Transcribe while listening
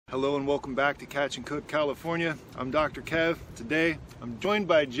Hello and welcome back to Catch and Cook California. I'm Dr. Kev. Today I'm joined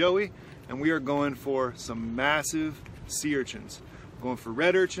by Joey and we are going for some massive sea urchins. We're going for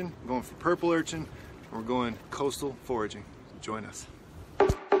red urchin, we're going for purple urchin, and we're going coastal foraging. Join us.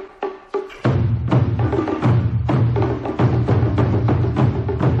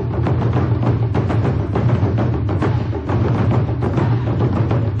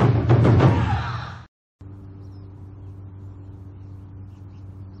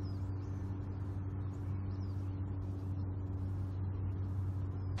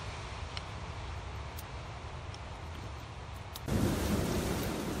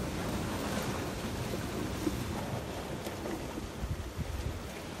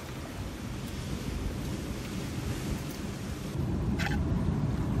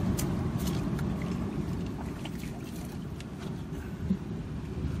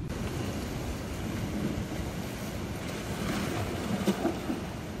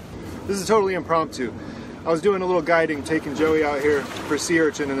 This is totally impromptu. I was doing a little guiding, taking Joey out here for sea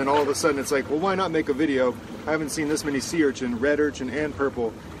urchin, and then all of a sudden it's like, well, why not make a video? I haven't seen this many sea urchin, red urchin and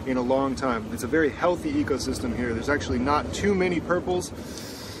purple, in a long time. It's a very healthy ecosystem here. There's actually not too many purples.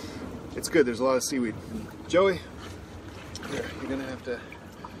 It's good, there's a lot of seaweed. Joey, here, you're gonna have to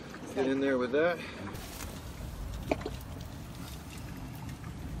get in there with that.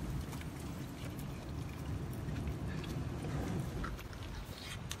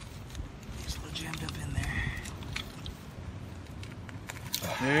 Jammed up in there.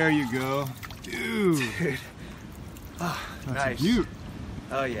 There you go. Dude. Oh, that's nice. Cute.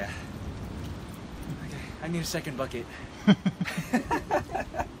 Oh yeah. Okay, I need a second bucket. Yeah.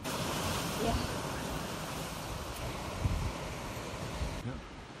 Yep.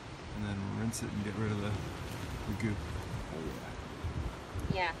 And then rinse it and get rid of the goop.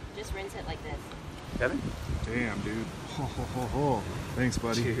 Yeah, just rinse it like this. Kevin? Damn, dude. Ho, ho, ho, ho. Thanks,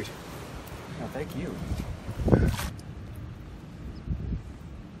 buddy. Dude. Oh, thank you. It's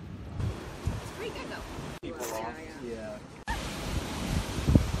pretty good though. People Yeah, off. yeah. Yeah.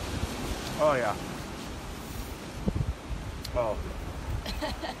 Oh yeah. Oh.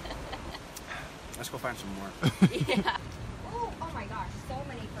 Let's go find some more. Yeah. Oh my gosh, so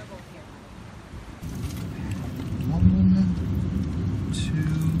many purples here. 1, 2,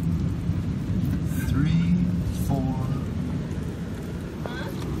 3, 4,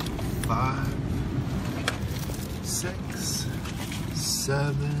 5, 6,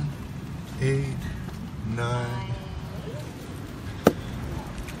 7, 8, 9,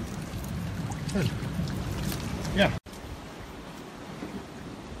 10. Yeah.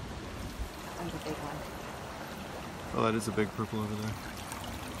 That's a big one. Oh, that is a big purple over there.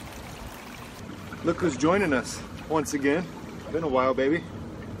 Look who's joining us once again. Been a while, baby.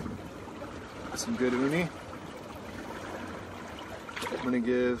 Some good uni. I'm gonna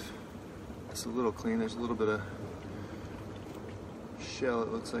give this a little clean. There's a little bit of shell,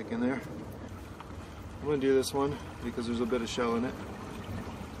 it looks like, in there. I'm gonna do this one because there's a bit of shell in it.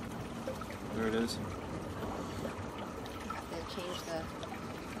 There it is. They changed the.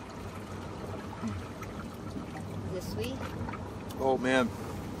 Is it sweet? Oh man,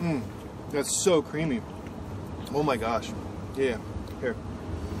 that's so creamy. Oh my gosh. Yeah, here.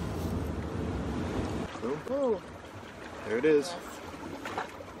 Boom. Ooh. There it is.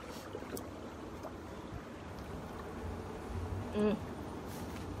 Mm.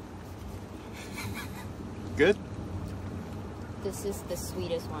 Good? This is the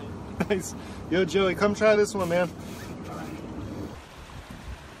sweetest one. Nice. Yo, Joey, come try this one, man.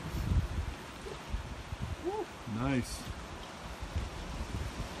 Nice.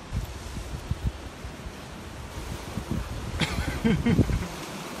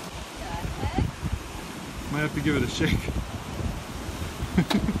 Might have to give it a shake.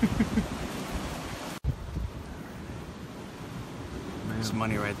 That's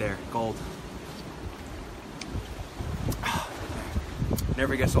money right there. Gold.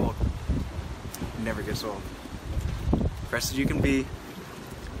 Never gets old. Never gets old. Fresh as you can be.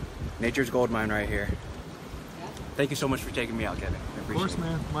 Nature's gold mine right here. Yeah. Thank you so much for taking me out, Kevin. I Of appreciate course, it.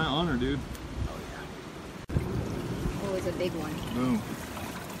 man. My honor, dude. Oh yeah. Oh, it's a big one. Boom.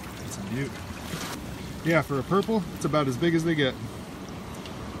 It's a beaut. Yeah, for a purple, it's about as big as they get.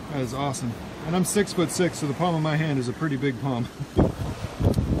 That is awesome. And I'm 6'6", so the palm of my hand is a pretty big palm.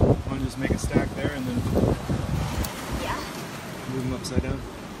 Want to just make a stack there and then Yeah. move them upside down?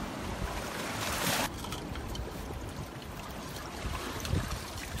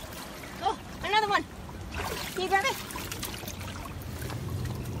 Oh, another one. Can you grab it?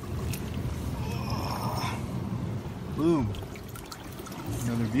 Boom.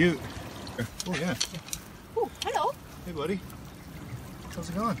 Another beaut. Oh yeah. Oh, hello. Hey buddy. How's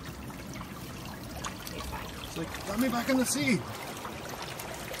it going? It's like, let me back in the sea.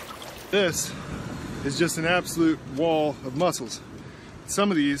 This is just an absolute wall of mussels. Some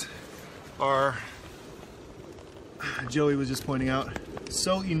of these are, Joey was just pointing out,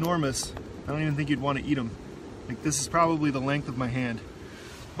 so enormous, I don't even think you'd want to eat them. Like, this is probably the length of my hand.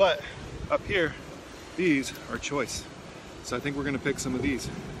 But up here, these are choice. So I think we're gonna pick some of these.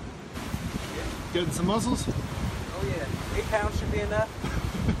 Getting some mussels? Oh yeah, 8 pounds should be enough.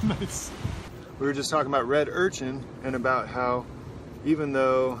 Nice. We were just talking about red urchin and about how even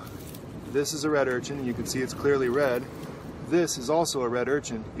though this is a red urchin, you can see it's clearly red, this is also a red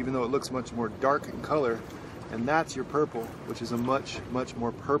urchin, even though it looks much more dark in color, and that's your purple, which is a much, much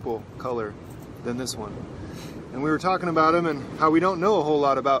more purple color than this one. And we were talking about them and how we don't know a whole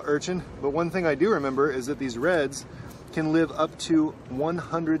lot about urchin, but one thing I do remember is that these reds can live up to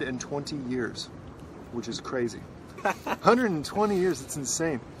 120 years, which is crazy. 120 years, it's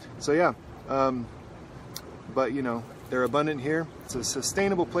insane. So yeah, but you know, they're abundant here. It's a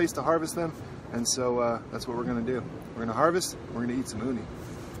sustainable place to harvest them, and so that's what we're gonna do. We're gonna harvest, we're gonna eat some uni.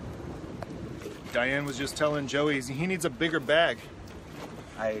 Diane was just telling Joey he needs a bigger bag.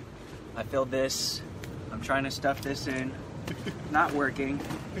 I filled this. I'm trying to stuff this in. Not working.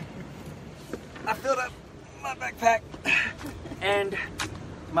 I filled up my backpack and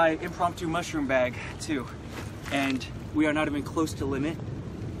my impromptu mushroom bag too. And we are not even close to limit.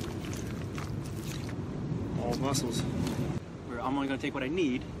 All mussels. I'm only gonna take what I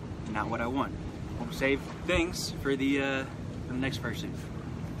need, not what I want. We'll save things for the next person.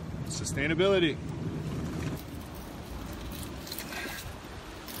 Sustainability.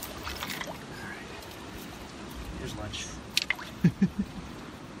 Here's lunch.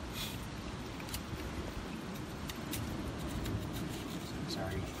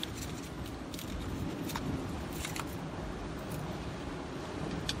 Sorry.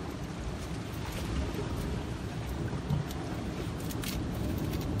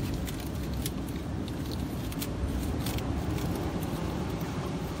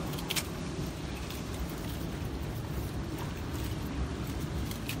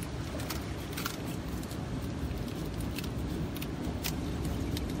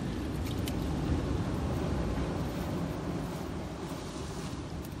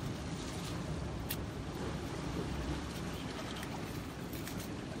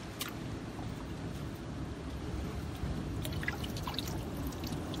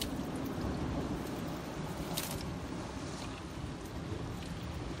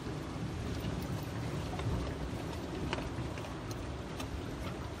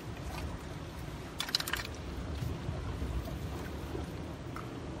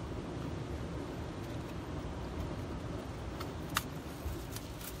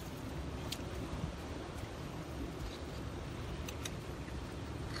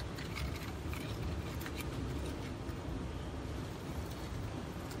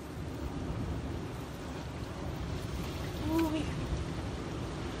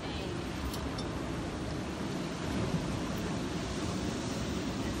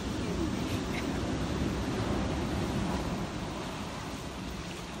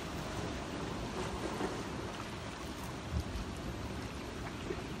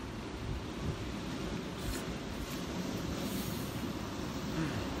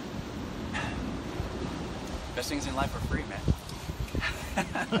 Best things in life are free, man.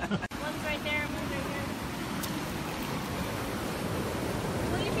 One's right there, one's right there.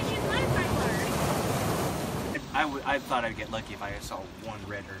 Well, you can use my fiber. I thought I'd get lucky if I saw one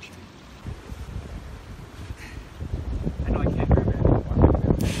red urchin. I know I can't grab it anymore.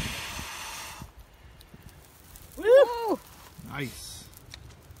 Woo! Nice.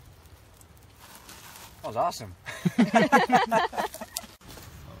 That was awesome.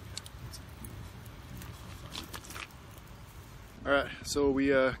 All right, so we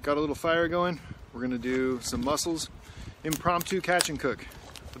got a little fire going. We're gonna do some mussels. Impromptu catch and cook,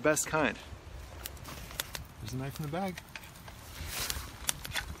 the best kind. There's a knife in the bag.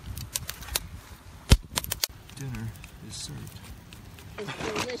 Dinner is served. It's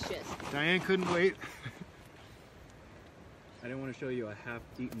delicious. Diane couldn't wait. I didn't want to show you a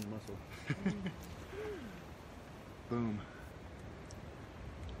half-eaten mussel. Boom.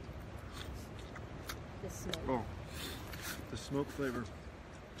 The smoke. Oh, the smoke flavor.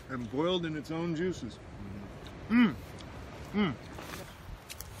 And boiled in its own juices. Mmm. Mmm.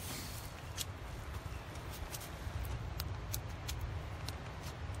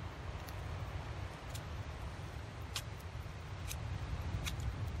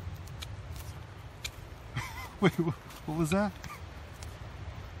 Wait, what was that?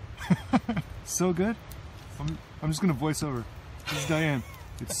 So good? I'm just gonna voice over. This is Diane.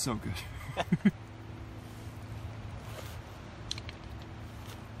 It's so good.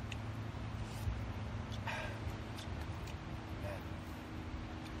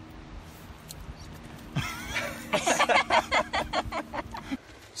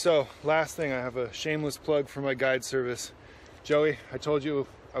 So, last thing, I have a shameless plug for my guide service. Joey, I told you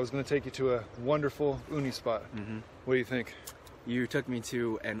I was going to take you to a wonderful uni spot. What do you think? You took me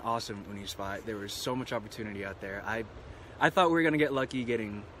to an awesome uni spot. There was so much opportunity out there. I thought we were going to get lucky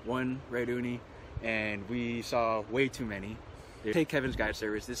getting one red uni, and we saw way too many. Take Kevin's guide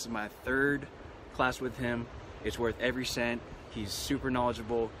service. This is my 3rd class with him. It's worth every cent. He's super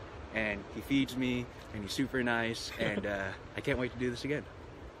knowledgeable, and he feeds me, and he's super nice, and I can't wait to do this again.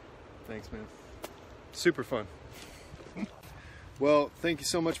 Thanks, man. Super fun. Well, thank you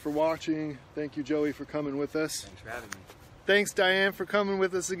so much for watching. Thank you, Joey, for coming with us. Thanks for having me. Thanks, Diane, for coming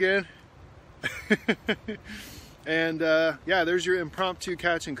with us again. And yeah, there's your impromptu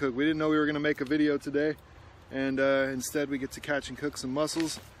catch and cook. We didn't know we were going to make a video today, and instead we get to catch and cook some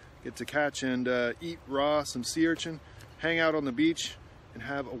mussels, get to catch and eat raw some sea urchin, hang out on the beach, and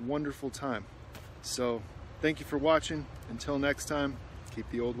have a wonderful time. So thank you for watching. Until next time, keep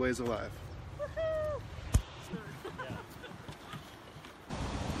the old ways alive.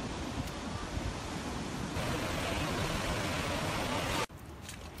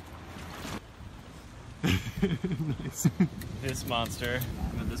 Nice. This monster.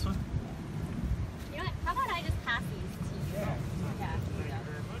 And this one? You know what? How about I just pass these to you? Yeah.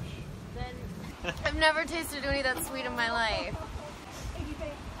 Then I've never tasted uni that sweet in my life.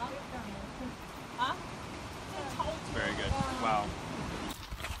 Very good. Wow.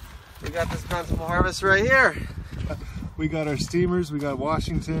 We got this bountiful harvest right here. We got our steamers, we got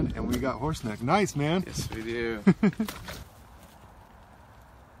Washington, and we got horseneck. Nice, man. Yes, we do.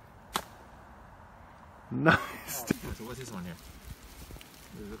 Nice. So what's this one here?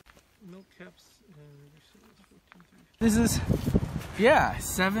 Milk caps. This is, yeah,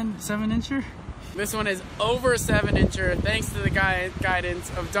 7 incher. This one is over 7 incher thanks to the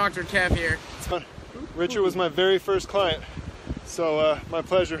guidance of Dr. Kev here. It's fun. Richard was my very first client, so my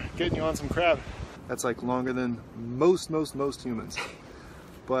pleasure getting you on some crab. That's like longer than most humans.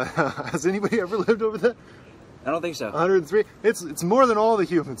 But has anybody ever lived over that? I don't think so. 103. It's more than all the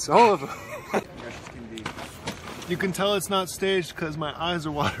humans, all of them. You can tell it's not staged because my eyes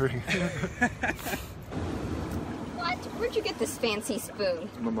are watering. what? Where'd you get this fancy spoon?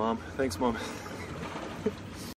 My mom. Thanks, Mom.